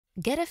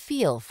Get a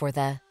feel for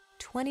the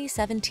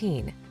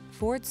 2017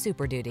 Ford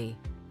Super Duty.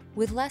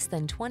 With less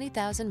than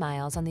 20,000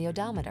 miles on the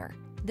odometer,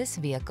 this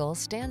vehicle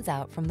stands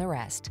out from the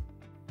rest.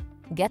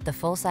 Get the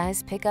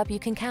full-size pickup you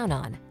can count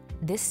on.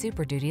 This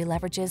Super Duty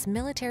leverages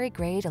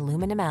military-grade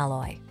aluminum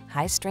alloy,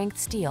 high-strength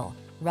steel,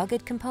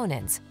 rugged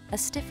components, a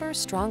stiffer,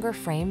 stronger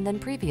frame than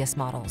previous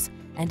models,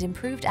 and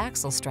improved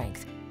axle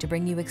strength to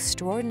bring you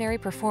extraordinary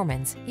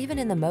performance even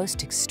in the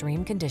most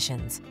extreme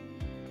conditions.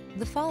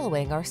 The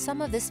following are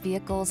some of this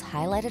vehicle's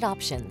highlighted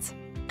options: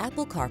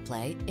 Apple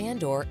CarPlay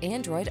and/or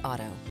Android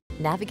Auto,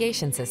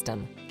 navigation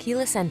system,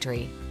 keyless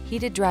entry,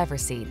 heated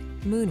driver's seat,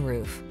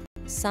 moonroof,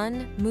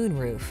 sun,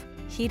 moonroof,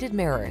 heated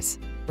mirrors,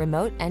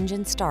 remote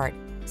engine start,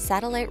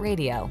 satellite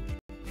radio,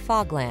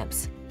 fog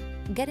lamps.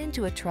 Get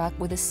into a truck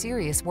with a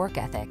serious work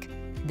ethic.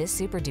 This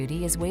Super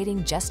Duty is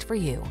waiting just for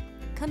you.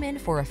 Come in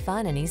for a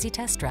fun and easy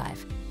test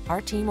drive.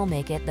 Our team will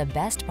make it the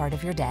best part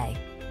of your day.